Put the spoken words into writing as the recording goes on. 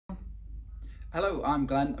Hello, I'm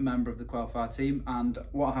Glenn, a member of the QuelFire team, and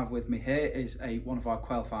what I have with me here is one of our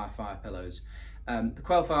QuelFire Fire Pillows. The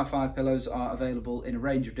QuelFire Fire Pillows are available in a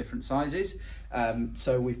range of different sizes.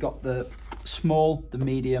 So we've got the small, the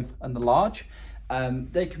medium and the large.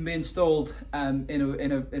 They can be installed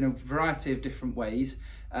in a variety of different ways.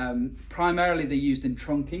 Primarily they're used in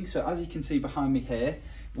trunking. So as you can see behind me here,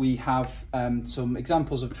 we have some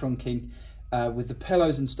examples of trunking with the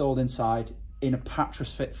pillows installed inside in a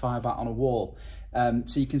mattress fit fire bat on a wall.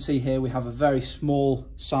 So you can see here we have a very small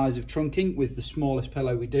size of trunking with the smallest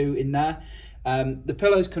pillow we do in there. The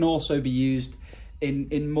pillows can also be used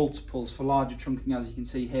in multiples for larger trunking, as you can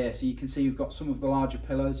see here. So you can see we've got some of the larger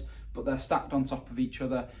pillows, but they're stacked on top of each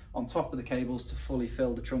other on top of the cables to fully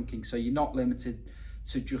fill the trunking. So you're not limited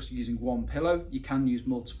to just using one pillow, you can use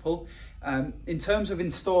multiple. In terms of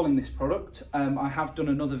installing this product, I have done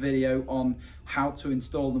another video on how to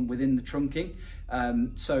install them within the trunking.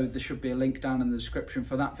 So there should be a link down in the description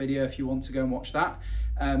for that video if you want to go and watch that.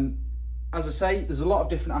 As I say, there's a lot of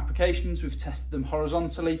different applications. We've tested them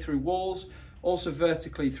horizontally through walls, also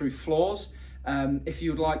vertically through floors. If you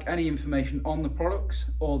would like any information on the products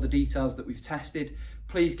or the details that we've tested,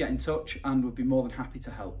 please get in touch and we'll be more than happy to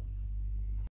help.